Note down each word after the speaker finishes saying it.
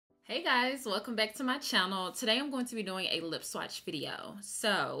Hey guys, welcome back to my channel. Today I'm going to be doing a lip swatch video.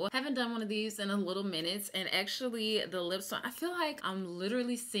 So, haven't done one of these in a little minute, and actually the lip swatch, I feel like I'm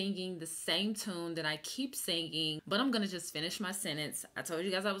literally singing the same tune that I keep singing, but I'm gonna just finish my sentence. I told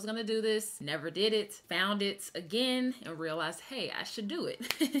you guys I was gonna do this, never did it, found it again, and realized, hey, I should do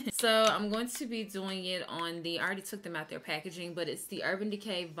it. So I'm going to be doing it on I already took them out their packaging, but it's the Urban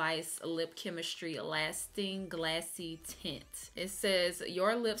Decay Vice Lip Chemistry Lasting Glassy Tint. It says,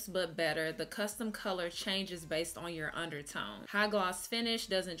 your lips but better. The custom color changes based on your undertone. High gloss finish,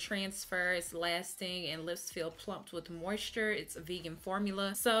 doesn't transfer, it's lasting, and lips feel plumped with moisture. It's a vegan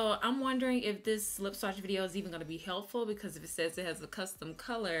formula. So I'm wondering if this lip swatch video is even going to be helpful, because if it says it has a custom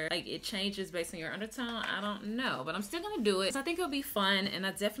color, like it changes based on your undertone, I don't know. But I'm still going to do it. So I think it'll be fun, and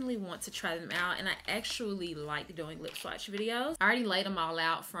I definitely want to try them out, and I actually like doing lip swatch videos. I already laid them all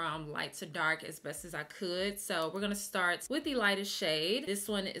out from light to dark as best as I could. So we're going to start with the lightest shade. This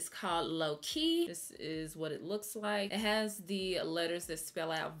one is called Low Key. This is what it looks like. It has the letters that spell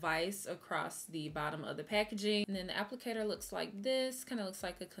out Vice across the bottom of the packaging, and then the applicator looks like this. Kind of looks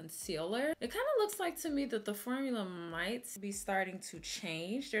like a concealer. It kind of looks like to me that the formula might be starting to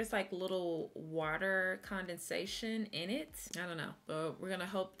change. There's like little water condensation in it. I don't know, but we're gonna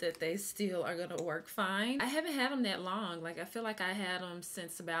hope that they still are gonna work fine. I haven't had them that long. Like I feel like I had them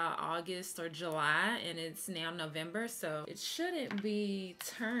since about August or July, and it's now November, so it shouldn't be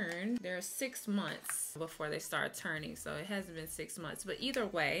turned. They're 6 months before they start turning, so it hasn't been 6 months. But either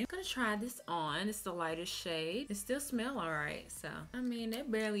way, I'm gonna try this on. It's the lightest shade. It still smells all right. So I mean, it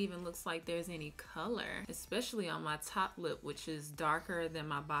barely even looks like there's any color, especially on my top lip, which is darker than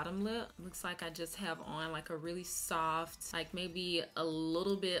my bottom lip. Looks like I just have on like a really soft, like maybe a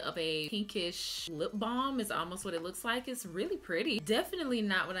little bit of a pinkish lip balm is almost what it looks like. It's really pretty. Definitely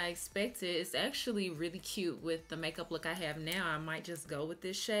not what I expected. It's actually really cute with the makeup look I have now. I might just go with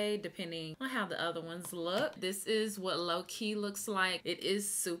this shade depending on how the other ones look. This is what Low Key looks like. It is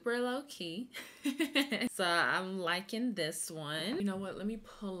super low key. So I'm liking this one. You know what? Let me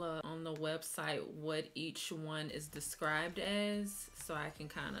pull up on the website what each one is described as, so I can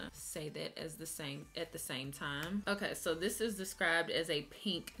kind of say that as the same at the same time. Okay, so this is described as a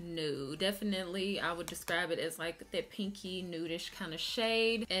pink nude. Definitely I would describe it as like that pinky nudish kind of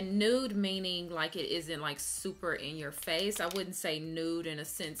shade, and nude meaning like it isn't like super in your face. I wouldn't say nude in a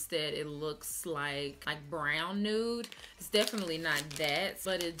sense that it looks like brown nude. It's definitely not that,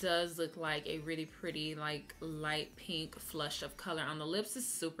 but it does look like a really pretty like light pink flush of color on the lips. It's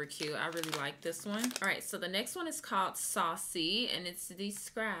super cute. I really like this one. All right, so the next one is called Saucy, and it's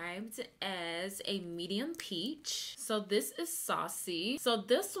described as a medium peach. So this is Saucy. So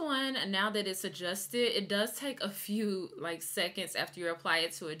this one, now that it's adjusted, it does take a few like seconds after you apply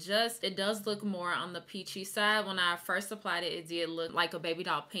it to adjust. It does look more on the peachy side. When I first applied it, it did look like a baby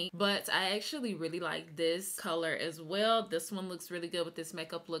doll pink, but I actually really like this color as well. This one looks really good with this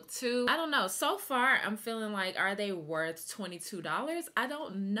makeup look too. I don't know. So far, I'm feeling like, are they worth $22? I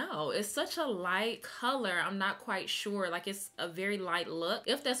don't know. It's such a light color. I'm not quite sure. Like, it's a very light look.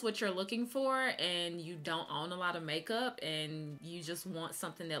 If that's what you're looking for and you don't own a lot of makeup and you just want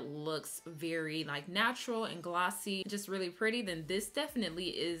something that looks very like natural and glossy, just really pretty, then this definitely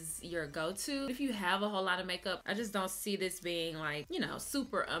is your go-to. If you have a whole lot of makeup, I just don't see this being like, you know,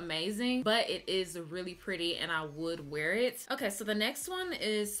 super amazing, but it is really pretty and I would wear it. Okay, so the next one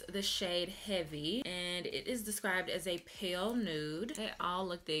is the shade Heavy, and it is described as a pale nude. They all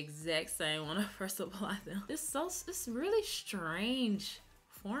look the exact same when I first applied them. It's really strange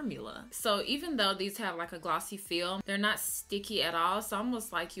formula. So even though these have like a glossy feel, they're not sticky at all. It's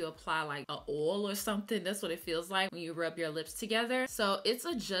almost like you apply like a oil or something. That's what it feels like when you rub your lips together. So it's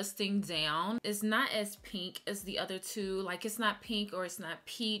adjusting down. It's not as pink as the other two. Like, it's not pink or it's not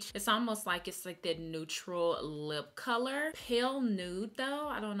peach. It's almost like it's like that neutral lip color. Pale nude though.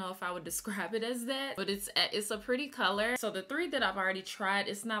 I don't know if I would describe it as that, but it's a pretty color. So the three that I've already tried,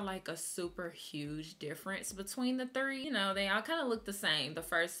 it's not like a super huge difference between the three. You know, they all kind of look the same.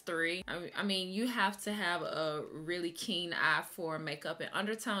 The first three. I mean, you have to have a really keen eye for makeup and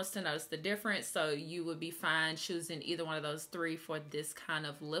undertones to notice the difference, so you would be fine choosing either one of those three for this kind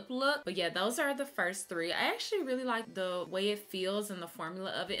of lip look. But yeah, those are the first three. I actually really like the way it feels and the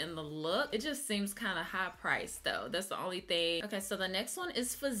formula of it and the look. It just seems kind of high priced though. That's the only thing. Okay, so the next one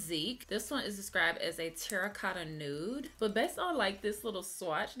is Physique. This one is described as a terracotta nude, but based on like this little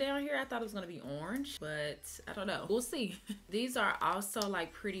swatch down here, I thought it was gonna be orange, but I don't know. We'll see. These are also like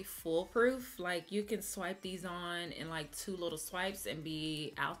like pretty foolproof. Like you can swipe these on in like 2 little swipes and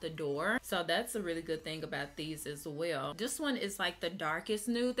be out the door. So that's a really good thing about these as well. This one is like the darkest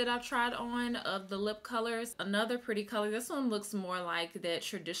nude that I've tried on of the lip colors. Another pretty color. This one looks more like that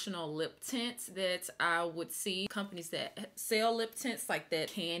traditional lip tint that I would see companies that sell lip tints, like that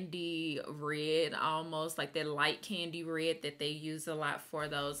candy red, almost like that light candy red that they use a lot for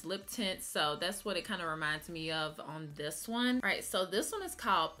those lip tints. So that's what it kind of reminds me of on this one. All right, so this one is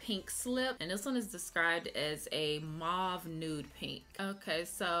called Pink Slip, and this one is described as a mauve nude pink. Okay,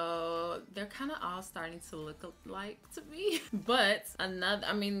 so they're kind of all starting to look alike to me, but another,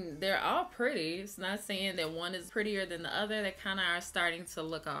 I mean, they're all pretty. It's not saying that one is prettier than the other. They kind of are starting to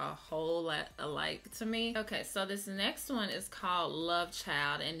look a whole lot alike to me. Okay, so this next one is called Love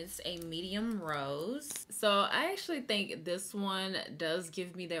Child, and it's a medium rose. So I actually think this one does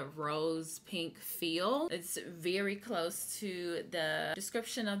give me that rose pink feel. It's very close to the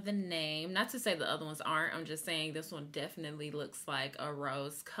description of the name. Not to say the other ones aren't. I'm just saying this one definitely looks like a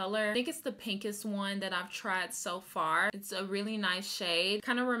rose color. I think it's the pinkest one that I've tried so far. It's a really nice shade.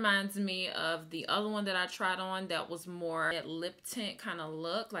 Kind of reminds me of the other one that I tried on that was more that lip tint kind of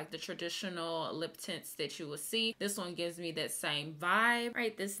look, like the traditional lip tints that you will see. This one gives me that same vibe. All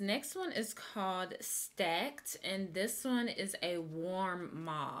right, this next one is called Stacked, and this one is a warm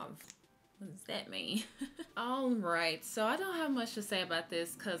mauve. What does that mean? All right, so I don't have much to say about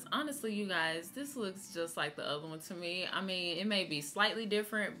this because honestly, you guys, this looks just like the other one to me. I mean, it may be slightly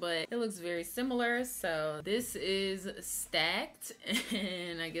different, but it looks very similar. So this is Stacked,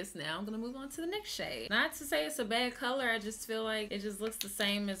 and I guess now I'm gonna move on to the next shade. Not to say it's a bad color, I just feel like it just looks the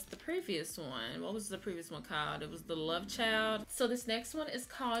same as the previous one. What was the previous one called? It was the Love Child. So this next one is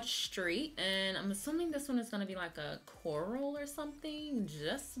called Street, and I'm assuming this one is gonna be like a coral or something,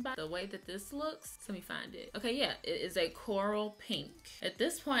 just by the way that this looks. Let me find it. Okay, yeah, it is a coral pink. At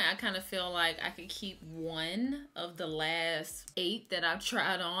this point, I kind of feel like I could keep one of the last 8 that I've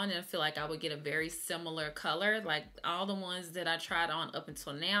tried on, and I feel like I would get a very similar color, like all the ones that I tried on up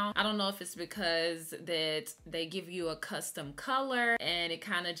until now. I don't know if it's because that they give you a custom color and it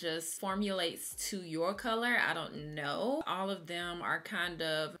kind of just formulates to your color. I don't know. All of them are kind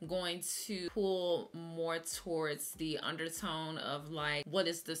of going to pull more towards the undertone of like what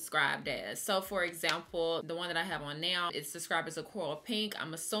is described as. So for example, the one that I have on now, it's described as a coral pink.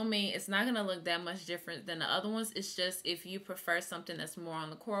 I'm assuming it's not gonna look that much different than the other ones. It's just if you prefer something that's more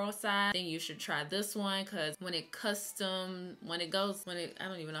on the coral side, then you should try this one, because when it I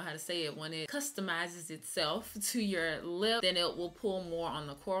don't even know how to say it, when it customizes itself to your lip, then it will pull more on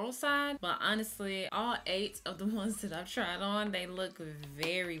the coral side. But honestly, all 8 of the ones that I've tried on, they look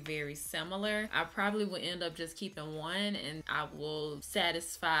very, very similar. I probably will end up just keeping one and I will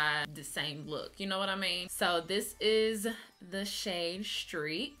satisfy the same look, you know what I mean? So this is the shade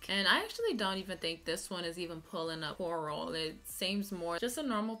Streak, and I actually don't even think this one is even pulling up coral. It seems more just a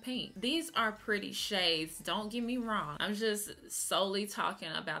normal pink. These are pretty shades, don't get me wrong. I'm just solely talking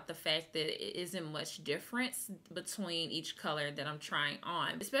about the fact that it isn't much difference between each color that I'm trying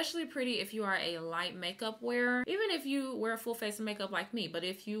on. Especially pretty if you are a light makeup wearer, even if you wear full face of makeup like me. But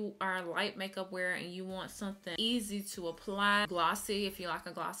if you are a light makeup wearer and you want something easy to apply, glossy if you like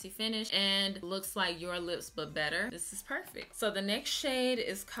a glossy finish, and looks like your lips but better, this is perfect. So the next shade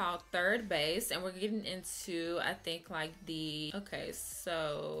is called Third Base, and we're getting into, I think, like the, okay,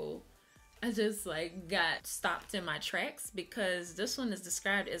 so I just like got stopped in my tracks because this one is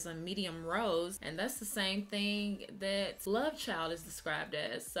described as a medium rose, and that's the same thing that Love Child is described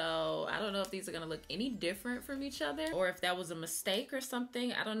as. So I don't know if these are gonna look any different from each other or if that was a mistake or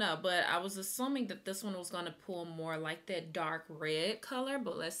something. I don't know, but I was assuming that this one was gonna pull more like that dark red color,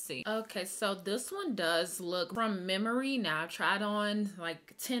 but let's see. Okay, so this one does look, from memory, now I've tried on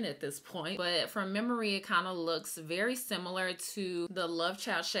like 10 at this point, but from memory it kind of looks very similar to the Love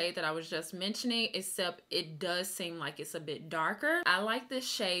Child shade that I was just mentioning, except it does seem like it's a bit darker. I like this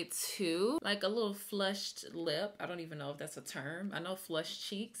shade too, like a little flushed lip. I don't even know if that's a term. I know flushed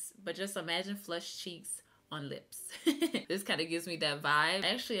cheeks, but just imagine flushed cheeks on lips. This kind of gives me that vibe. I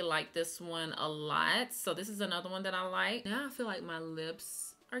actually like this one a lot, so this is another one that I like. Now I feel like my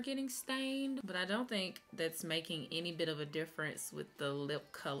lips are getting stained, but I don't think that's making any bit of a difference with the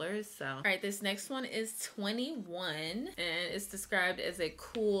lip colors. So all right, this next one is 21, and it's described as a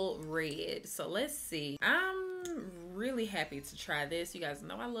cool red. So let's see. I'm really happy to try this. You guys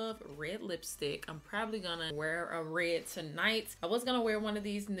know I love red lipstick. I'm probably gonna wear a red tonight. I was gonna wear one of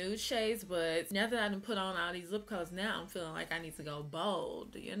these nude shades, but now that I done put on all these lip colors, now I'm feeling like I need to go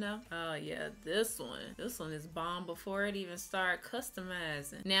bold, you know? Oh yeah, this one is bomb before it even start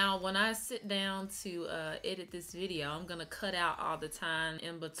customizing. Now, when I sit down to edit this video, I'm gonna cut out all the time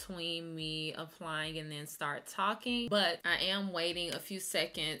in between me applying and then start talking, but I am waiting a few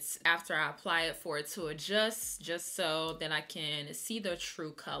seconds after I apply it for it to adjust, just so that I can see the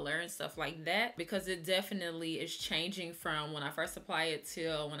true color and stuff like that, because it definitely is changing from when I first apply it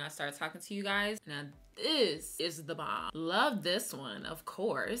till when I start talking to you guys. Now this is the bomb. Love this one, of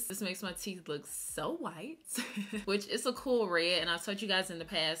course. This makes my teeth look so white, which is a cool red. And I've told you guys in the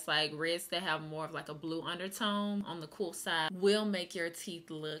past, like reds that have more of like a blue undertone on the cool side will make your teeth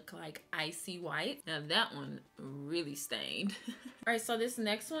look like icy white. Now that one really stained. All right, so this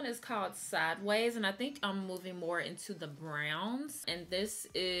next one is called Sideways, and I think I'm moving more into the browns, and this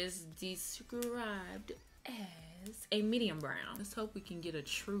is described as a medium brown. Let's hope we can get a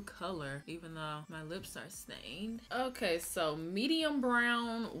true color even though my lips are stained. Okay, so medium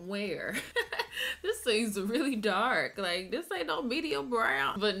brown where? This seems really dark. Like, this ain't no medium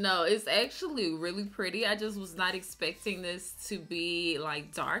brown. But no, it's actually really pretty. I just was not expecting this to be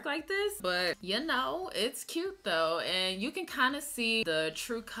like dark like this, but you know, it's cute though, and you can kind of see the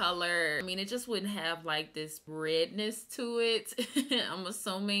true color. I mean, it just wouldn't have like this redness to it. I'm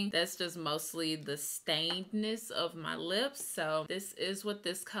assuming that's just mostly the stainedness of my lips. So this is what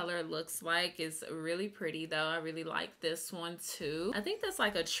this color looks like. It's really pretty though. I really like this one too. I think that's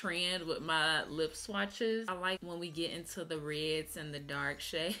like a trend with my lip swatches. I like when we get into the reds and the dark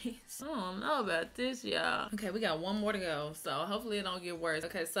shades. I don't know about this, y'all. Okay, we got one more to go, so hopefully it don't get worse.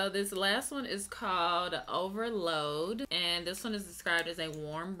 Okay, so this last one is called Overload, and this one is described as a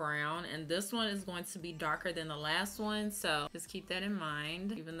warm brown, and this one is going to be darker than the last one, so just keep that in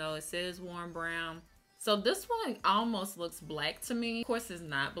mind, even though it says warm brown. So this one almost looks black to me. Of course, it's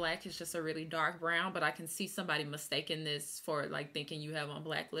not black. It's just a really dark brown, but I can see somebody mistaking this for like thinking you have on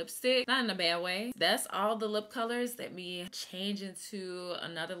black lipstick. Not in a bad way. That's all the lip colors. Let me change into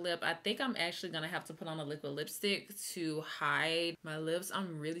another lip. I think I'm actually gonna have to put on a liquid lipstick to hide my lips.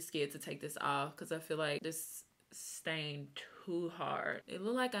 I'm really scared to take this off because I feel like this stained too hard. It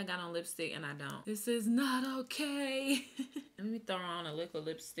looked like I got on lipstick and I don't. This is not okay. Let me throw on a liquid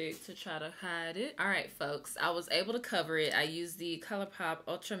lipstick to try to hide it. All right, folks, I was able to cover it. I used the ColourPop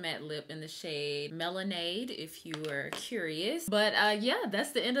Ultra Matte Lip in the shade Melonade, if you were curious. But yeah,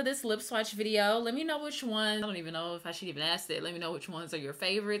 that's the end of this lip swatch video. Let me know which one. I don't even know if I should even ask it. Let me know which ones are your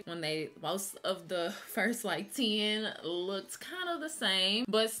favorite. Most of the first like 10 looked kind of the same,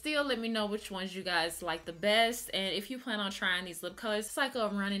 but still let me know which ones you guys like the best. And if you plan on trying these lip colors, it's like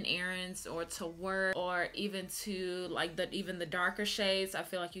running errands or to work, or even to like even the darker shades. I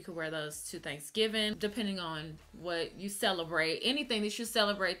feel like you could wear those to Thanksgiving, depending on what you celebrate, anything that you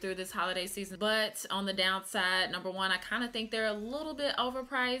celebrate through this holiday season. But on the downside, number one, I kind of think they're a little bit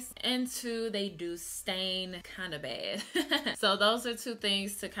overpriced, and two, they do stain kind of bad. So those are two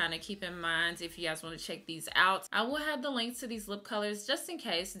things to kind of keep in mind if you guys want to check these out. I will have the link to these lip colors just in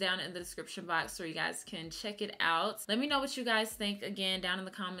case down in the description box where you guys can check it out. Let me know what you guys think again down in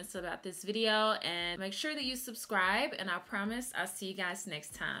the comments about this video, and make sure that you subscribe, and I promise I'll see you guys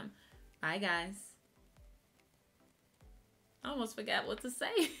next time. Bye guys. I almost forgot what to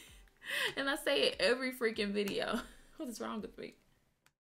say. And I say it every freaking video. What is wrong with me?